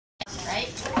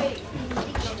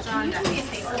you do me a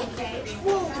favor,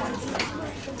 okay?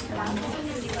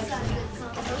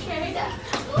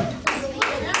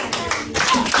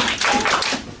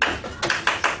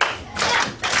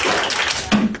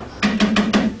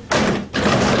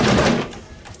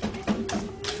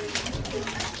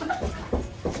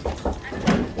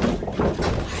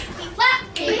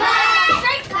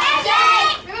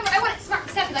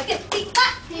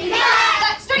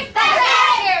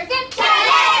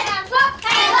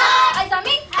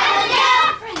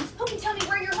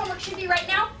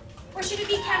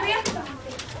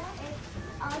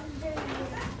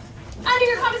 Under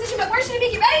your composition book. Where should it be?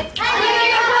 You ready? Under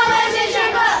your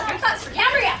composition book. Your thoughts for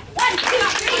Cambria. 1, 2,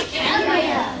 3.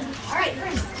 Cambria. All right,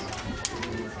 friends.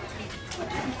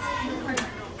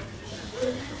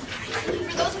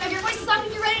 For those who have your voices off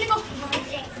and you're ready to go.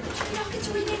 Get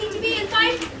to where you need to be in 5.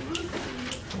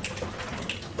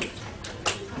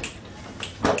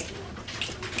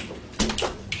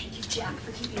 Thank you, Jack,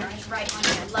 for keeping your eyes right on me.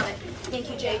 I love it. Thank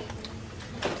you, Jake.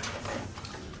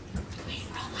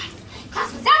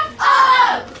 Class, what's up?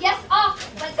 Oh! Yes, oh.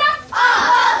 What's up?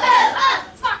 Oh!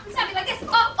 Smart, what's happening like this?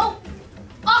 Oh, oh.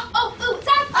 Oh, oh, ooh, what's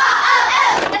up?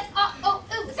 Oh! Yes, oh, oh,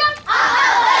 ooh, what's up?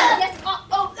 Oh! Yes, oh,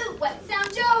 oh, ooh, what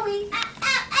sound, Joey?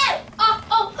 Oh,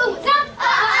 oh, ooh, what's up? Oh!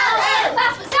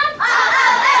 Class, what's up?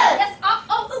 Oh! Yes, oh,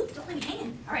 oh, ooh. Don't leave me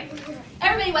hanging. All right.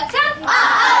 Everybody, what's up? Oh!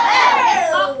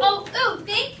 Yes, oh, oh, ooh.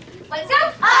 Think. What's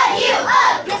up?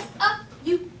 Yes,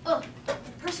 you,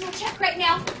 Personal check right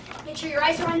now. Make sure your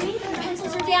eyes are on me, your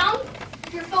pencils are down,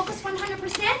 you're focused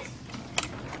 100%.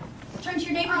 Turn to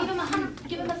your neighbor,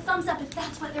 give him a thumbs up if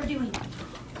that's what they're doing.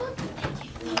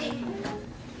 Thank you.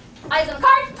 Eyes on the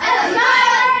card. Eyes on the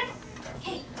card.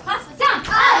 Okay, class, what's down?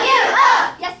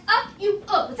 Yes, up, you,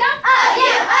 what's up?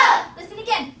 Listen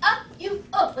again. Up, you,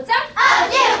 what's up?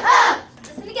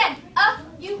 Listen again. Up,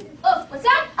 you, what's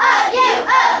up?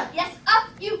 Yes, up,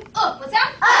 you, what's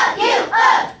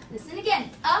up? Listen again.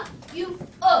 Up, you,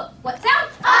 what's up?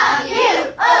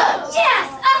 Yes,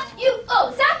 up, you,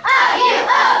 what's up?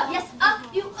 Yes,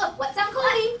 up, you, what's up,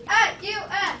 Cody? Up,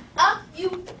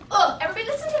 you, Everybody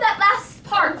listen to that last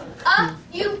part. Up,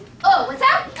 you, what's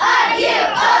up?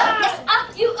 Yes,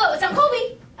 up, you, what's up,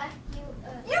 Colby?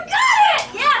 You got it!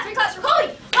 Yeah, 3 claps for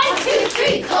Colby. 1, 2,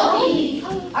 3, Colby.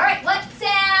 All right, what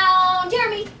sound,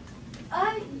 Jeremy?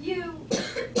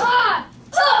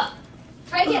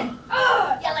 Try again.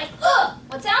 Yeah, like,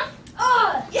 what sound?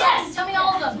 Yes, tell me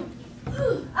all of them.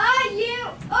 Oh,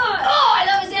 I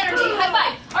love his energy. High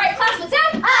five. All right, class, what's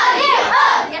up?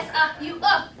 Yes, you,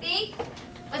 think.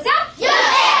 What's up?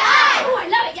 Oh, I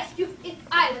love it. Yes, you,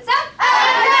 I. What's up?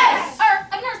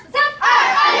 Of nurse. What's up?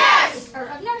 Yes,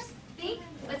 of nurse. Think.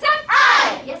 What's up?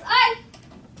 Yes, I.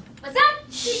 What's up?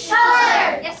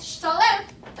 Yes, taller.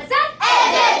 What's up?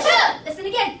 Listen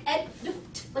again.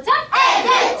 What's up?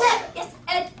 Yes,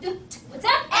 what's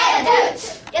up?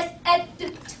 Yes,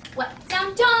 what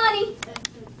sound, Johnny?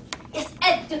 Yes,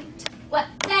 what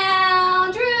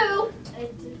sound, Drew?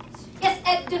 Yes,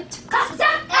 class, what's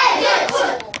up?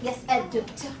 Yes,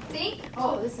 See?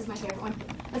 Oh, this is my favorite one.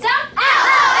 What's up?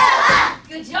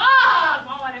 Good job!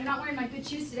 Oh, and I'm not wearing my good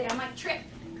shoes today. I might trip.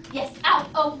 Yes, ow,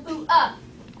 oh, ooh,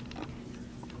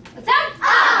 What's up?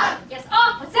 Yes,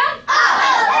 what's up?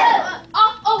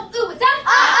 Oh, ooh, what's up?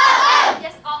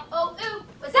 Yes, oh, ooh,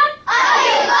 what's up?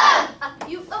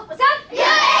 You, what's up?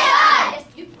 Yes,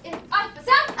 you, I, what's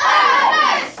up?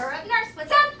 Nurse,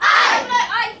 what's up?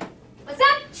 I, what's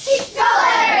up?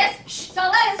 Yes,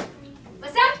 taller.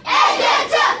 What's up?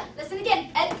 Listen again.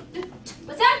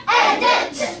 What's up?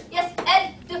 Yes,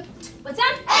 what's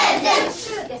up?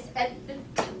 Yes,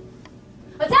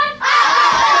 what's up?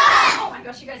 Oh my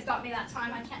gosh, you guys got me that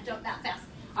time. I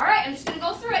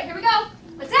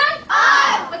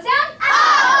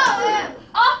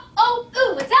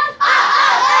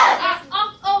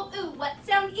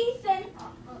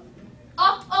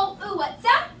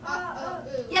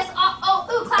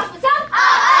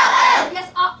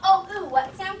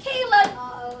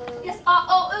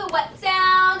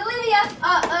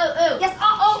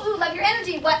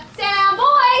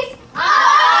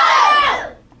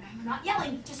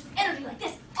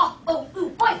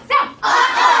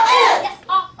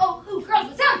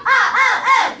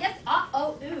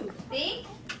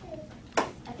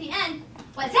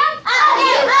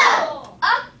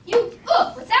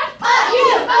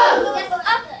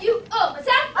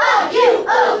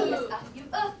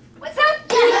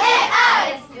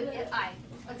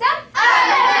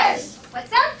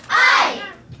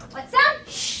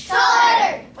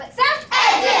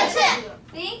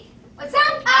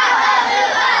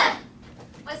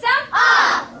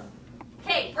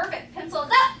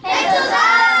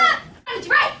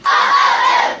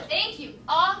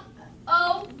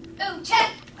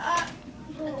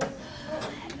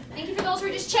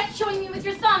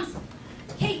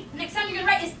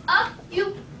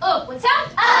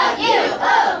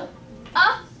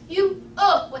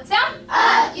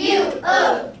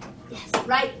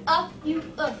Write U.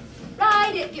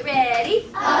 Write it. Get ready.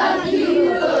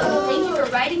 U. Thank you for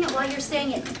writing it while you're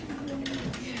saying it.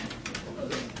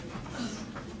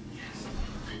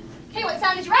 Okay, what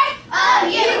sound did you write?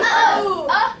 U.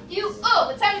 U.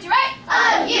 What sound did you write?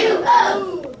 U.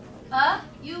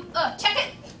 U. Check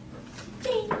it.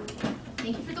 Ding.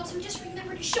 Thank you for those who just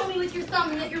remember to show me with your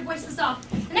thumb that your voice is off.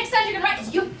 The next sound you're going to write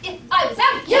is U, I. What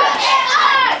sound? U,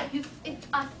 I. U,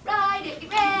 I. Write it.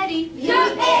 Get ready. U,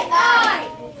 I.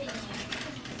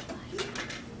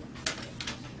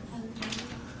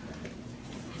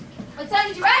 What sound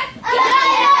did you write?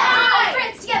 I.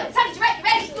 Friends together. What sound did you write? Get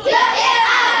ready.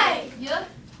 U, I.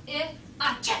 U,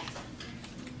 I. Check.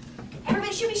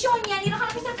 Everybody should be showing me. I need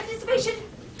 100% participation.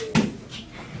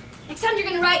 Next sound you're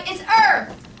going to write is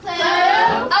Clue.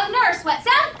 Of nurse. What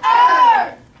sound?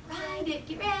 Write it.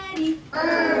 Get ready.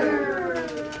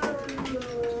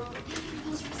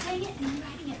 Those are saying it and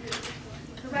writing it.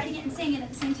 We're writing it and saying it at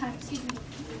the same time. Excuse me.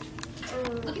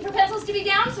 Looking for pencils to be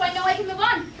down so I know I can move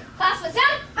on. Class, what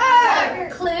sound?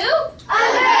 Clue. A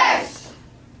nurse.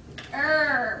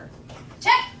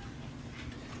 Check.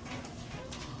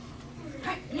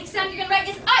 Alright, the next sound you're going to write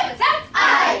is I. What sound?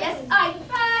 I. Yes, I.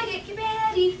 Write it. Get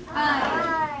ready.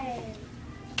 I.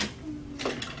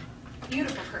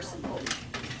 Beautiful person.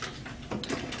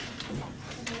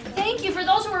 Thank you for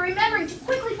those who are remembering to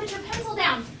quickly put your pencil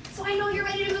down so I know you're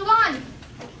ready to move on.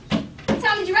 What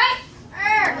sound did you write?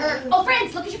 Oh,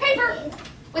 friends, look at your paper.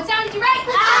 What sound did you write?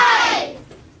 I.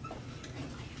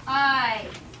 I.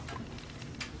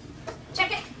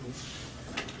 Check it.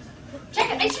 Check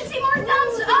it. I should say more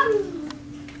thumbs up.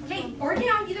 Okay, or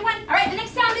down, either one. All right, the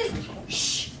next sound is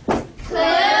shh.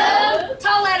 Clue.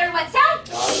 Tall letter, what sound?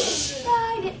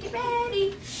 Write it. Get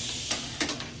ready.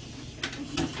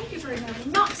 Thank you for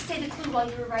remembering not to say the clue while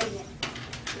you were writing it.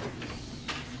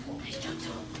 Nice job,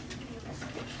 Tom.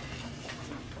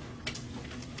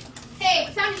 Hey,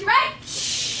 what sound did you write?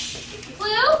 Shh.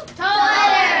 Clue? Tall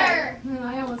letter.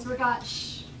 I almost forgot.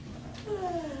 Shh.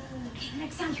 Okay, the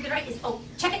next sound you're gonna write is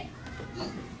check it.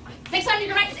 Next sound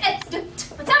you're gonna write is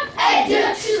What sound?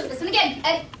 Listen again.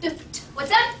 What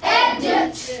sound?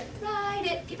 Write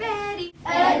it. Get ready.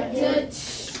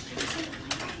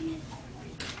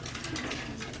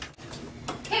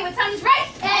 Okay, what sound did you write?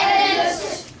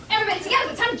 Everybody together.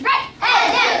 What sound did you write?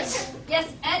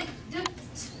 Yes,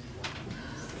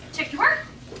 check your work.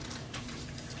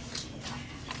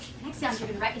 Next sound you're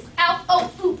gonna write is ow,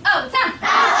 oh, ooh, oh. What sound?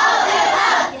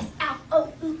 Yes, ow,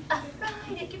 oh, ooh,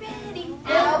 write it. Get ready.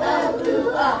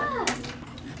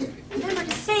 Remember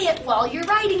to say it while you're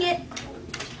writing it.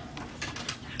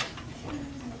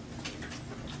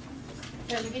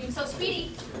 You're getting so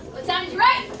speedy. What sound did you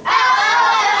write?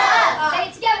 Say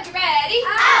it together. Get ready.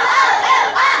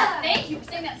 Thank you for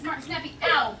saying that smart and snappy.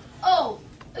 Ow, oh,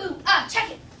 ooh, check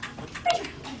it.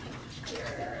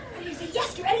 Ready to say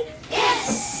yes? Get ready?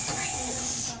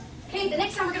 Yes. Okay, the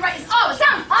next sound we're gonna write is what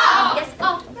sound? Yes,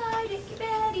 write it. Get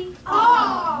ready.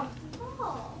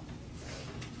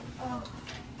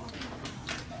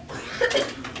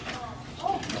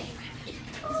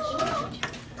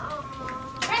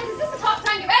 Friends, is this the top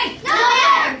time? Get ready?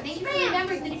 Thank you for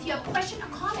remembering that if you have a question or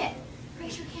comment,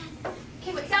 raise your hand.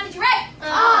 Okay, what sound did you write?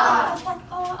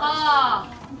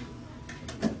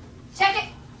 Check it.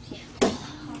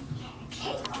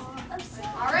 Okay.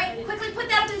 All right, quickly put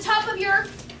that up to the top of your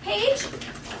page.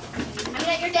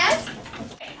 At your desk.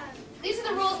 These are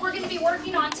the rules we're going to be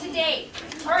working on today.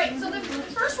 All right, so the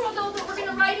first rule, though, that we're going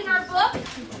to write in our book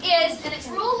is, and it's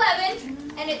Rule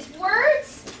 11, and it's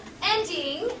words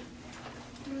ending.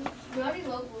 You already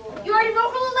wrote Rule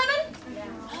 11?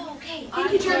 Oh, okay.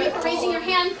 Thank you, Jeremy, for raising your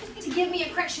hand to give me a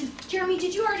correction. Jeremy,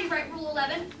 did you already write Rule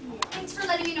 11? Thanks for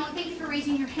letting me know, and thank you for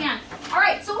raising your hand. All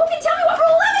right, so who can tell me what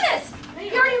Rule 11 is?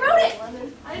 You already wrote it.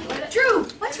 Drew,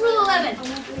 what's Rule 11?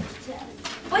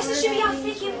 Voices should be off,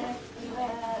 thank you.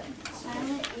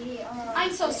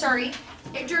 I'm so sorry.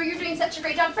 Drew, you're doing such a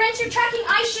great job. Friends, you're tracking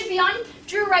I should be on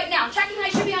Drew right now. Tracking I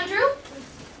should be on Drew?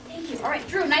 Thank you. All right,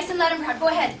 Drew, nice and loud and proud. Go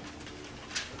ahead.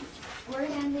 Word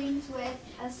endings with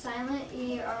a silent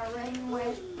E are written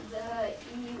with the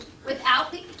E.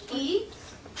 Without the E,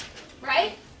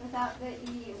 right? Without the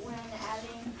E when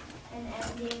adding an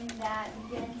ending that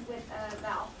begins with a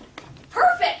vowel.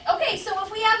 Perfect. Okay, so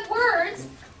if we have words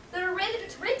that are written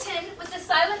with the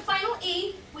silent final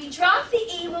E, we drop the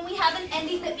E when we have an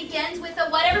ending that begins with a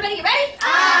what? Everybody get ready?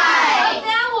 I. A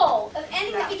vowel. An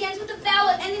ending that begins with a vowel.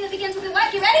 An ending that begins with a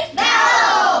what? Get ready?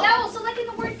 Vowel. Vowel. So like in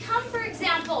the word come, for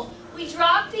example, we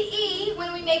drop the E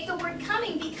when we make the word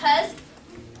coming because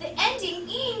the ending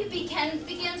ing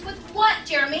begins with what,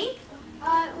 Jeremy?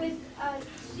 With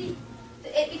C.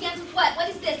 It begins with what? What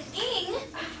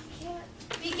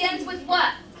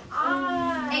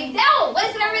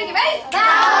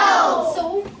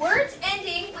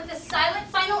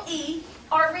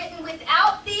are written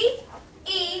without the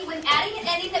E when adding an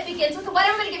ending that begins with a what?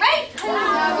 Everybody get ready? Vowel.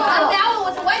 A vowel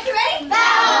with a what? Get ready?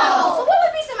 Vowel. So what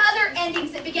would be some other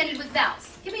endings that began with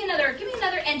vowels? Give me another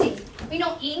ending. We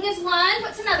know ing is one.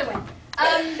 What's another one?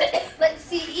 Let's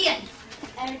see, Ian.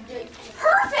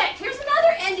 Perfect. Here's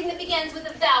another ending that begins with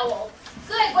a vowel.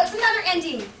 Good. What's another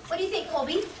ending? What do you think,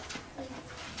 Colby?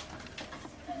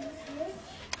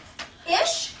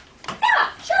 Ish?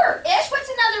 Yeah, sure. Ish. What's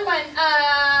another one?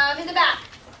 In the back.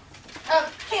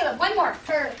 Caleb, one more.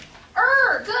 Good.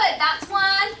 That's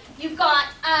one. You've got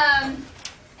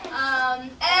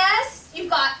S. You've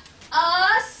got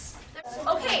us.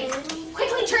 Okay.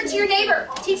 Quickly turn to your neighbor.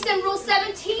 Teach them Rule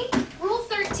 17, Rule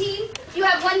 13. You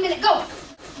have 1 minute. Go.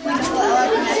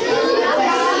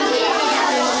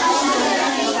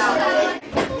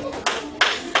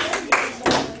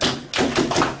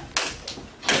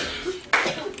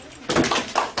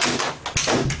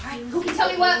 Who can tell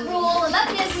me what Rule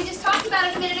 11 is? We just talked about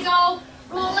it a minute ago.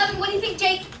 Rule 11, what do you think,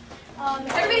 Jake?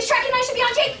 Everybody's tracking, I should be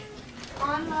on, Jake.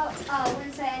 On the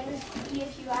words that end with E,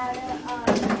 if you add an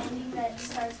ending that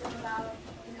starts with a vowel,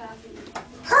 you have the E.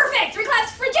 Perfect! 3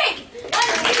 claps for Jake. 1,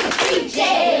 2, 3,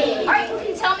 Jake. All right, who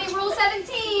can tell me Rule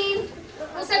 17?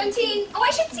 Rule 17. Oh,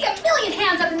 I should see a million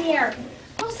hands up in the air.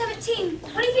 Rule 17.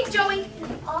 What do you think, Joey?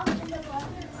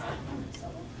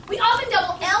 We often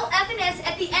double L, F, and S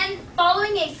at the end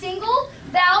following a single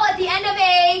vowel at the end of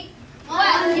a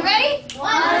what? You ready?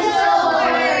 One syllable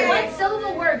word. One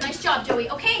syllable word. Nice job, Joey.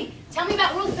 Okay, tell me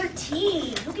about Rule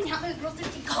 13. Who can help me with Rule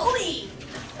 13? Colby.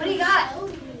 What do you got?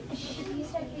 If you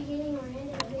start beginning or end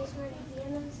of a base word at the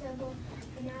end of the syllable,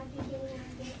 but not beginning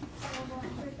of the syllable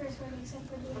for the first word except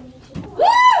for the intonation.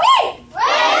 Woo-wee!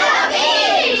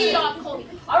 Wait. Stop, Colby.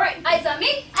 All right, eyes on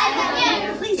me. Eyes on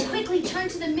you. Please quickly turn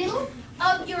to the middle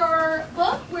of your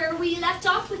book where we left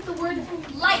off with the word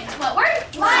light. What word?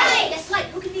 Light. Yes, light.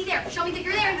 Who can be there? Show me that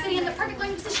you're there and sitting in the perfect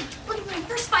line position. Looking for the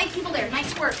first 5 people there.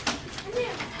 Nice work. And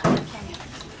there.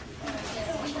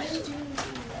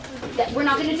 We're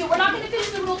not going to finish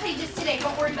the rule pages today.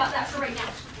 Don't worry about that for right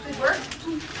now. Good work.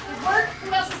 Good work.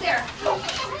 Who else is there?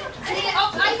 I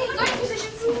think good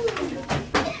positions.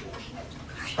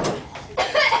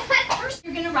 First,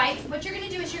 you're going to write. What you're going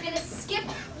to do is you're going to skip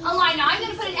a line. Now, I'm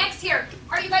going to put an X here.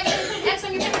 Are you guys going to put an X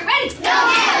on your paper? Ready? No,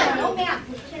 ma'am. No, ma'am.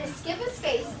 You're going to skip a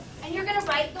space, and you're going to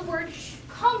write the word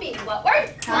coming. What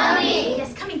word? Coming.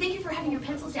 Yes, coming. Thank you for having your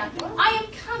pencils down. I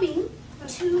am coming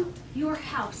to your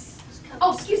house.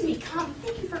 Oh, excuse me. Come.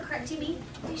 Thank you for correcting me.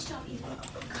 Nice job, Ethan.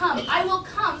 Come. I will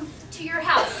come to your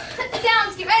house.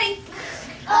 Sounds. Get ready.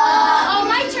 Oh,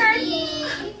 my turn.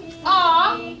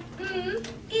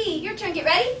 E. Your turn. Get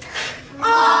ready.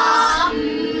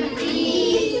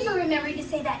 Thank you for remembering to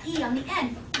say that E on the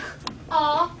end.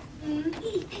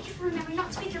 E. Thank you for remembering not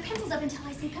to pick your pencils up until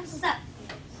I say pencils up.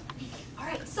 All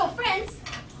right. So, friends,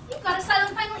 you've got a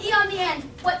silent final E on the end.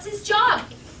 What's his job?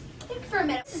 Think for a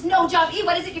minute. This is no job E.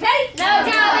 What is it? Get ready? No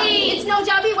job E. It's no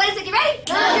job E. What is it? Get ready?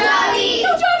 No job E.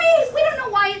 No job E. We don't know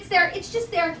why it's there. It's just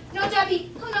there. No job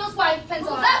E. Who knows why?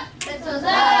 Pencils up. Pencils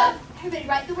up. Everybody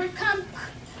write the word come.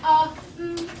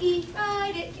 E.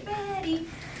 Write it. Get ready.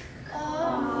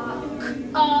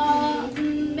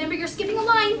 Remember you're skipping a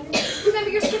line. Remember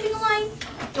you're skipping a line.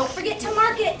 Don't forget to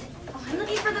mark it. Oh, I'm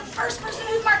looking for the first person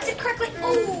who marks it correctly.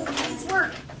 Oh, nice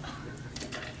work.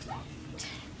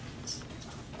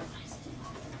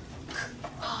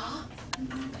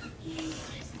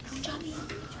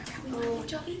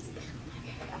 Jobbies.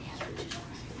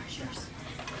 Where's yours?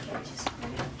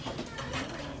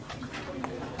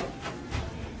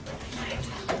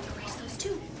 Erase those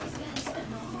two.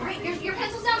 All right, your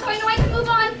pencils down so I know I can move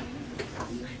on.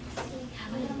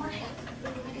 I'm gonna mark that.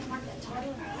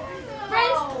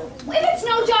 Friends, if it's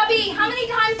no job E, how many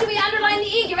times do we underline the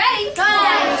E? You ready? 5.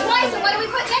 Twice. And what do we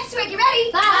put next to it? You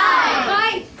ready? 5.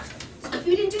 5. So if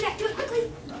you didn't do that, do it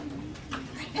quickly.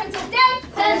 Pencils down.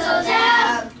 Pencils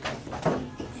down.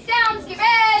 Sounds, get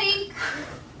ready.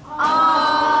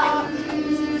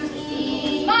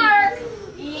 E. Mark.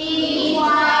 E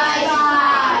twice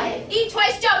 5. E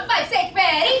twice jump 5. Say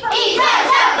ready. E twice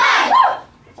jump 5.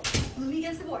 Woo! Move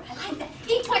against the board. I like that.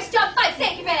 E twice jump 5.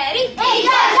 Say ready. E twice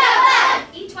jump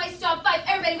 5. E twice jump 5.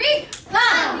 Everybody read.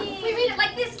 Come. We read it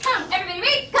like this. Come. Everybody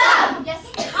read. Come. Yes,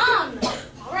 come.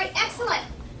 All right, excellent.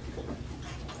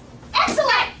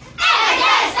 Excellent.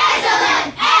 X,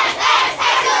 excellent. X,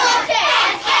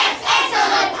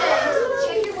 excellent.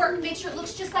 Check your work. Make sure it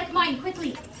looks just like mine.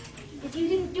 Quickly. If you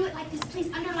didn't do it like this,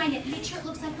 please underline it. Make sure it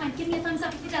looks like mine. Give me a thumbs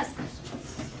up if it does.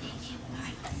 Thank you. All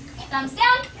right. Thumbs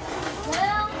down.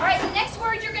 All right, the next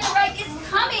word you're going to write is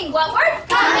coming. What word?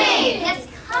 Coming. Yes,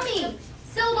 coming.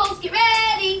 Syllables, get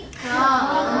ready. Come.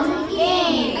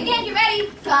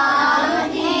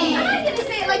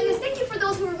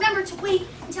 to wait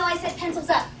until I said pencils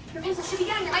up. Your pencils should be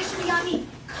down, your eyes should be on me.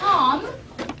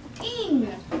 Come-ing.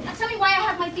 Now tell me why I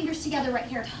have my fingers together right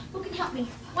here. Who can help me?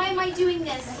 Why am I doing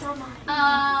this?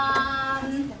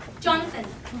 Jonathan.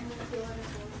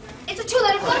 It's a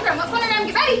two-letter phonogram. What phonogram?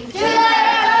 Get ready.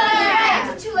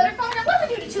 Two-letter. It's a two-letter phonogram. What do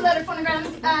we do to two-letter phonograms?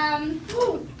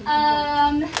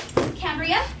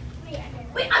 Cambria.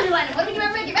 Wait, underline it. What do we do,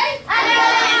 everybody? Get ready?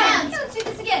 Underline. Okay, let's do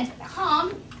this again.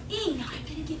 Come-ing. Now I'm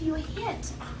going to give you a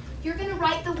hint. You're going to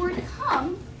write the word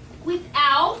come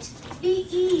without the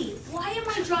E. Why am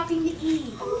I dropping the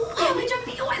E? Why am I dropping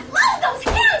the E? Oh, I love those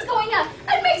hands going up.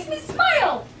 That makes me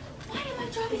smile. Why am I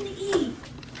dropping the E?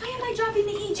 Why am I dropping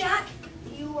the E, Jack?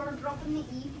 You are dropping the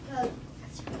E because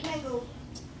you can't go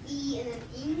E and then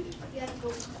ing. You have to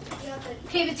go.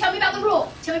 Okay, but tell me about the rule.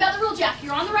 Tell me about the rule, Jack.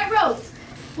 You're on the right road.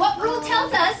 What rule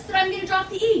tells us that I'm going to drop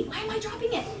the E? Why am I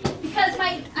dropping it? Because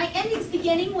my ending's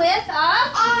beginning with a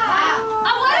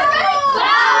what? Everybody?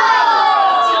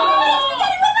 Vowel. Tell me what it's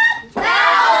beginning with a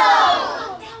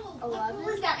vowel. What rule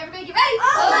is that? Everybody get ready?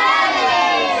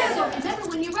 11. So remember,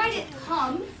 when you write it,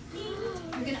 come,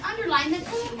 you're going to underline the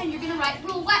E, and you're going to write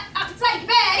rule what? Outside.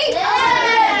 Ready?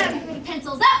 11.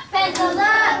 Pencils up. Pencils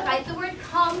up. Write the word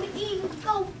come, ing,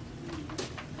 go.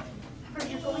 Remember,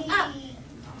 you're going up.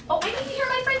 Oh, I need to hear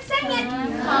my friends saying it.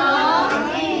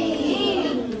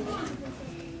 Come-ing.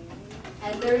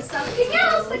 And there's something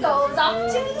else that goes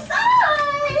off to the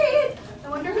side. I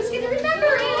wonder who's going to remember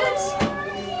it.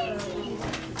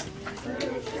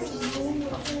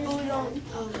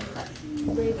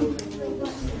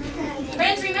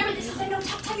 Friends, remember, this is a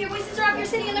no-talk time. Your voices are off. You're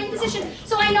sitting in learning position.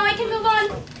 So I know I can move on.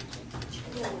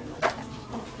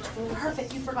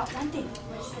 Perfect. You forgot one thing.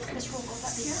 This roll goes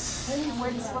up here. And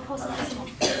where does what goes on this one?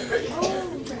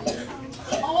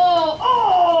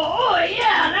 Oh,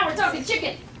 yeah. Now we're talking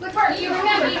chicken. What part do you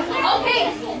remember?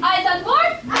 Okay. Eyes on the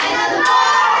board. Eyes on the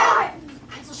board.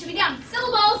 Pencil should be down.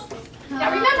 Syllables.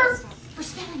 Now remember, for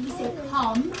spelling, we say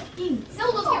come-ing.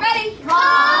 Syllables, get ready.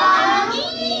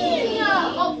 Come-ing.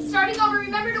 Oh, starting over,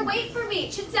 remember to wait for me.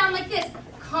 It should sound like this.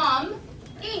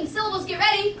 Come-ing. Syllables, get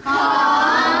ready.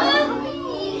 Come-ing.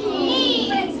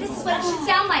 Friends, this is what it should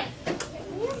sound like.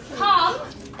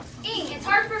 Come-ing. It's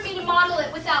hard for me to model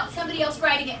it without somebody else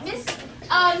writing it.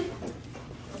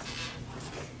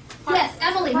 Yes,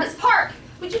 Emily, Miss Park,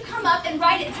 would you come up and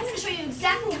write it? I'm going to show you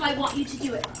exactly how I want you to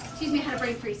do it. Excuse me, I had a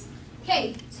brain freeze.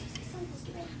 Okay.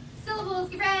 Syllables,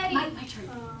 get ready. My turn.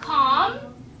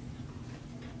 Come-ing.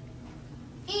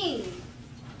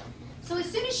 So as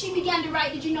soon as she began to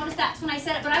write, did you notice that's when I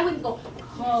said it? But I wouldn't go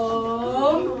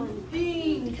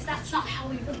come-ing because that's not how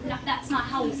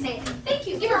we say it. Thank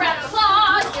you. Give her a round of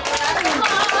applause. Give her a round of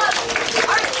applause.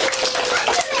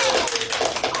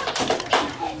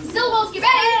 Syllables, get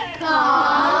ready.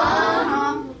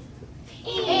 Come-ing.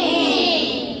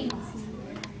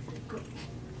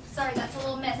 Sorry, that's a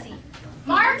little messy.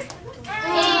 Mark.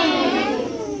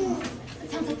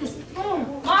 It sounds like this.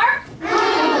 Mark.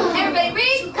 Everybody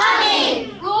read.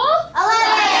 Coming. Rule.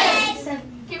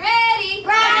 11. Get ready.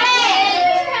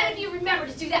 Bracket. If you remember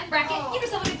to do that bracket, give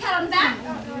yourself a big pat on the back.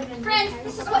 Friends,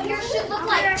 this is what yours should look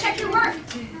like. Check your work.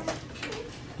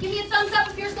 Give me a thumbs up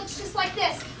if yours looks just like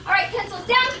this. All right, pencils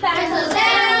down. Pencils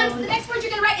down. The next word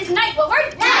you're going to write is night. What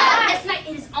word? Night. Yes, night.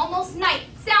 It is almost night.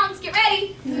 Sounds. Get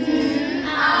ready.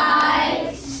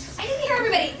 Night. I need to hear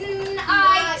everybody.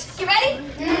 Night. Get ready?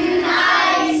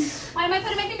 Night. Why am I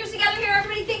putting my fingers together here?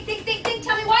 Everybody think.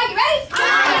 Tell me why. Get ready?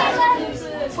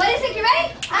 What is it? Get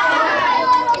ready?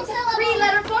 It's a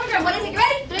three-letter phonogram. What is it? Get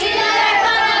ready? Three-letter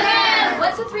phonogram.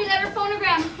 What's a three-letter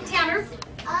phonogram, Tanner?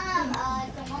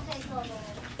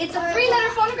 It's a three-letter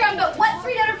phonogram, but what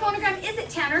three-letter phonogram is it,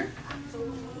 Tanner?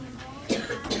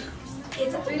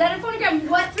 It's a three-letter phonogram.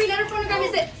 What three-letter phonogram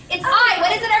is it? It's I.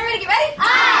 What is it, everybody? Get ready?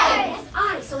 I. Yes,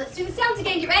 I. So let's do the sounds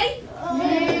again. Get ready?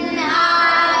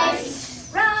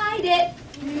 Nice. Write it.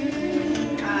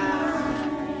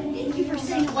 Thank you for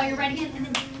saying it while you're writing it, and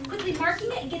then quickly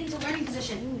marking it and getting to learning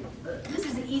position. This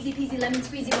is an easy peasy lemon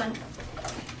squeezy one.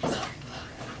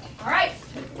 All right.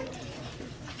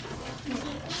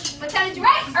 What sound did you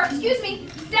write? Or excuse me.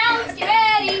 Sounds. Get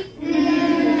ready.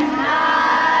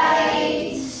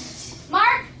 Night.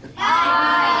 Mark.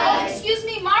 Oh, excuse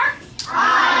me, Mark.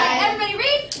 Everybody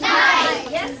read. Night.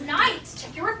 Yes, night.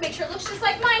 Check your work. Make sure it looks just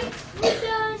like mine.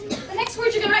 The next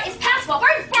word you're going to write is pass. What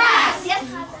word? Pass. Yes.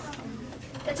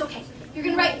 That's okay. You're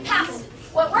going to write pass.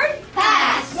 What word?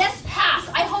 Pass. Yes, pass.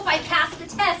 I hope I passed the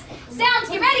test. Sounds.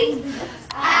 Get ready.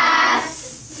 Pass.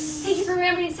 Thank you for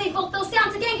remembering to say both those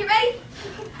sounds again. Get ready.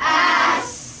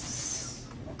 Pass.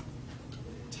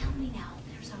 Tell me now.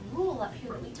 There's a rule up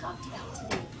here that we talked about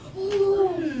today.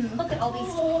 Look at all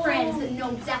these friends that know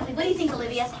exactly. What do you think,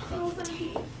 Olivia?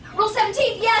 Rule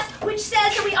 17, yes, which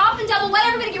says that we often double what?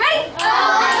 Everybody, get ready?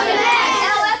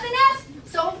 L, F, and S.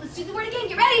 So let's do the word again.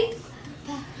 Get ready?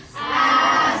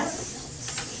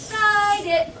 Write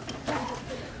it.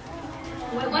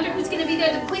 Oh, I wonder who's going to be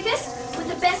there the quickest with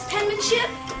the best penmanship.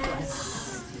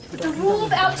 With the rule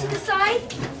out to the side.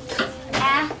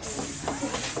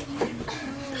 Ass.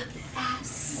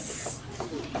 Ass.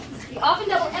 We often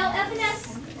double L, F, and S.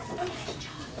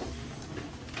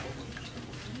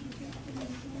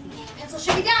 Pencil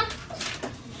should be down.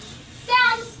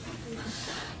 Sounds.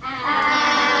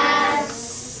 Ass.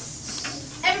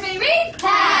 Everybody read?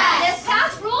 Pass. Yes,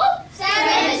 pass. Rule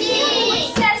 17.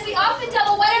 Which says we often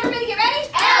double what? Everybody get ready?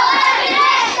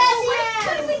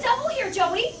 What did we double here,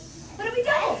 Joey? What did we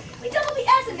double? We doubled the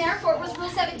S and therefore it was rule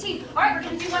 17. All right, we're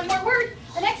going to do one more word.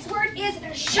 The next word is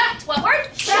shut. What word?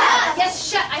 Shut. Yes,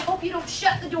 shut. I hope you don't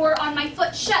shut the door on my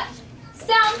foot. Shut.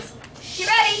 Sounds. You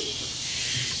ready?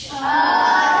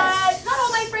 Not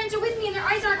all my friends are with me and their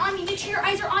eyes aren't on me. Make sure your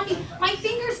eyes are on me. My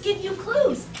fingers give you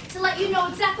clues to let you know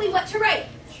exactly what to write.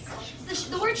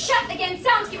 The word shut again.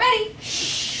 Sounds. Get ready?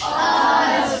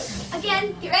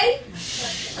 Again. Get ready?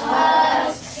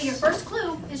 Okay, your first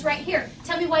clue is right here.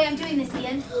 Tell me why I'm doing this,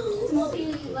 Ian. It's a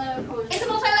multi-letter phonegram. It's a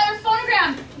multi-letter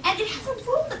phonogram, and it has a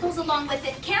rule that goes along with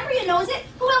it. Cambria knows it.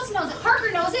 Who else knows it?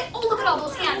 Parker knows it. Oh, look at all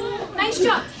those hands. Nice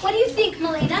job. What do you think,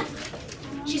 Milena?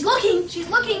 She's looking. She's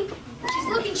looking. She's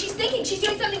looking. She's thinking. She's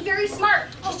doing something very smart.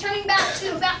 She's turning back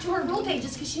to her rule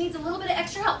pages because she needs a little bit of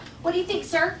extra help. What do you think,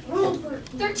 sir? Rule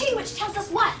 13, which tells us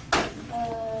what?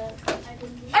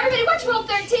 Everybody, what's rule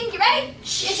 13? You ready?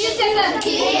 If you say the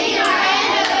Beginning or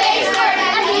end of a base word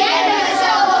at the end of a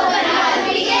syllable, but not at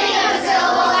the beginning of a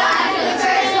syllable, after the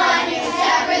first one,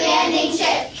 except for the ending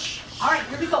shit. All right,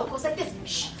 here we go. It goes like this.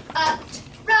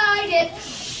 Write it.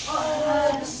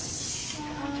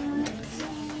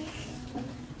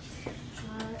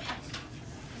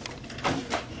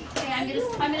 Okay, I'm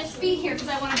gonna speed here because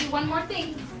I want to do one more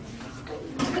thing.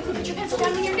 Quickly put your pencil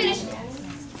down when you're finished.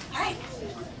 All right.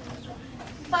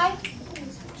 5.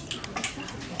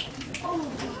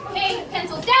 Okay,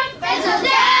 pencils down. Pencils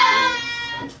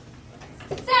down.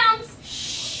 Sounds.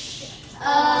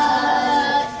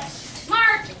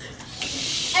 Mark.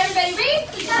 Everybody read.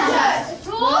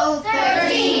 Rule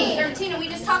 13. 13, and we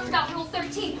just talked about rule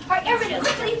 13. All right, everybody,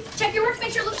 quickly check your work.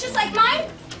 Make sure it looks just like mine.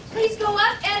 Please go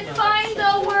up and find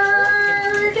the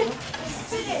word.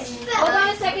 Hold on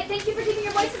a second. Thank you for keeping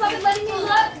your voices up and letting me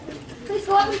look. Please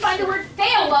go up and find the word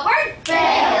fail. What word?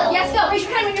 Fail. Yes, Phil. Raise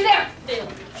your hand when you're there. Fail.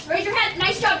 Raise your hand.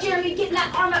 Nice job, Jeremy, getting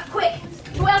that arm up quick.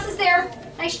 Who else is there?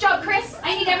 Nice job, Chris.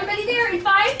 I need everybody there in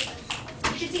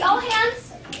 5. You should see all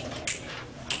hands.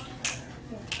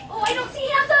 Oh, I don't see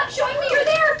hands up showing me you're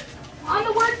there. On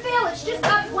the word fail, it's just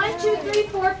up 1, 2, 3,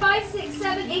 4, 5, 6,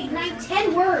 7, 8, 9,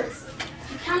 10 words.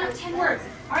 You count up 10 words.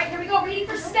 All right, here we go. Reading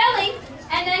for spelling,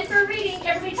 and then for reading,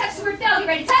 everybody touch the word fail. You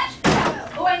ready to touch?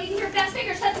 Oh, I need to hear fast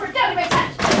fingers. Touch the word fail. You ready to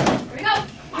touch? Here we go.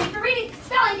 Read for reading.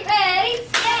 Spelling, get ready.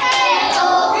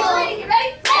 Fail. Read for reading, get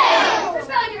ready. Fail. For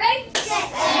spelling, get ready.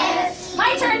 Set.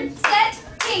 My turn. Set.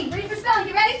 Ting. Read for spelling,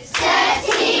 get ready.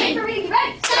 Setting. Read for reading, get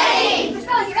ready. Setting. For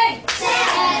spelling, get ready.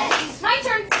 Set. My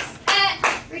turn.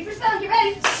 Read for spelling, get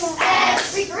ready.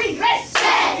 Set. Read for reading, get ready.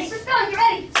 Set. Read for spelling, get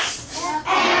ready.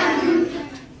 M.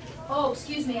 Oh,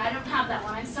 excuse me, I don't have that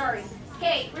one. I'm sorry.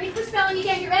 Okay, read for spelling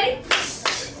again. You ready?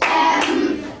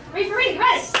 M. Read for reading.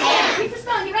 Ready? Stand. Read for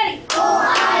spelling. You ready?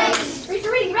 Eyes. Read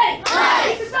for reading. Ready? Right.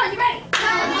 Read for spelling. You ready?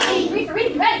 Coming. Read for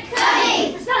reading. Ready? Coming.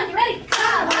 Read for spelling. You ready?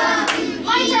 Come.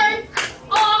 My turn.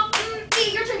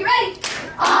 E. Your turn. You ready?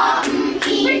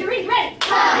 E. Read for reading. Ready?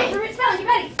 Right. Read for spelling. You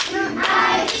ready?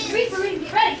 Eyes. Read for reading.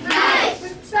 You ready? Right.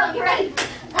 Read for spelling. You ready?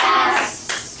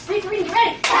 S. Read for reading. You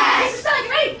ready? Pass. Read for spelling.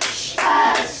 You ready?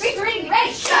 Us. Read for reading. You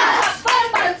ready? Shut.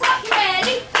 Bottom, top. You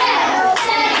ready? Fail.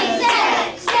 Setting.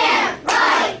 Set. Stand.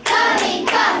 Right. Coming.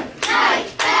 Come. Night.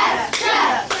 Pass.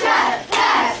 Shut. Shut.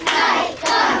 Pass. Night.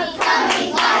 Coming.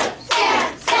 Coming. Light.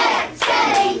 Stand. Set.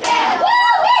 Setting. Fail.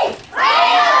 Woo-wee!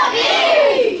 Fail.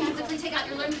 Quickly take out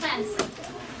your learning plans.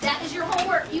 That is your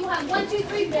homework. You have 1, 2,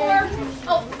 3, 4.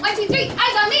 Oh, 1, 2, 3.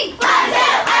 Eyes on me. 1, 2.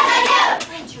 I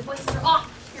Friends, your voices are off.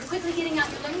 You're quickly getting out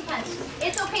your learning plans.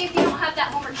 It's okay if you don't have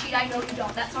that homework sheet. I know you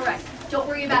don't. That's all right. Don't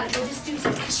worry about it. You'll just do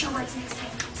some extra words next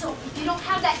time. So if you don't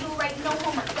have that, you'll write no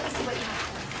homework. Let me see what you have.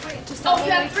 Oh,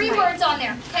 you have 3 words on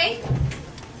there, okay?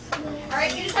 All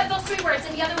right, you just have those 3 words,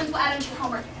 and the other ones will add into your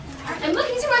homework. All right, I'm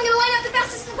looking to who I'm going to line up the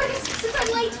fastest and quickest since I'm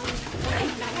late. All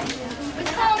right.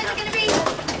 Which column is it going to be?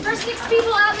 First 6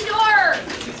 people out the door.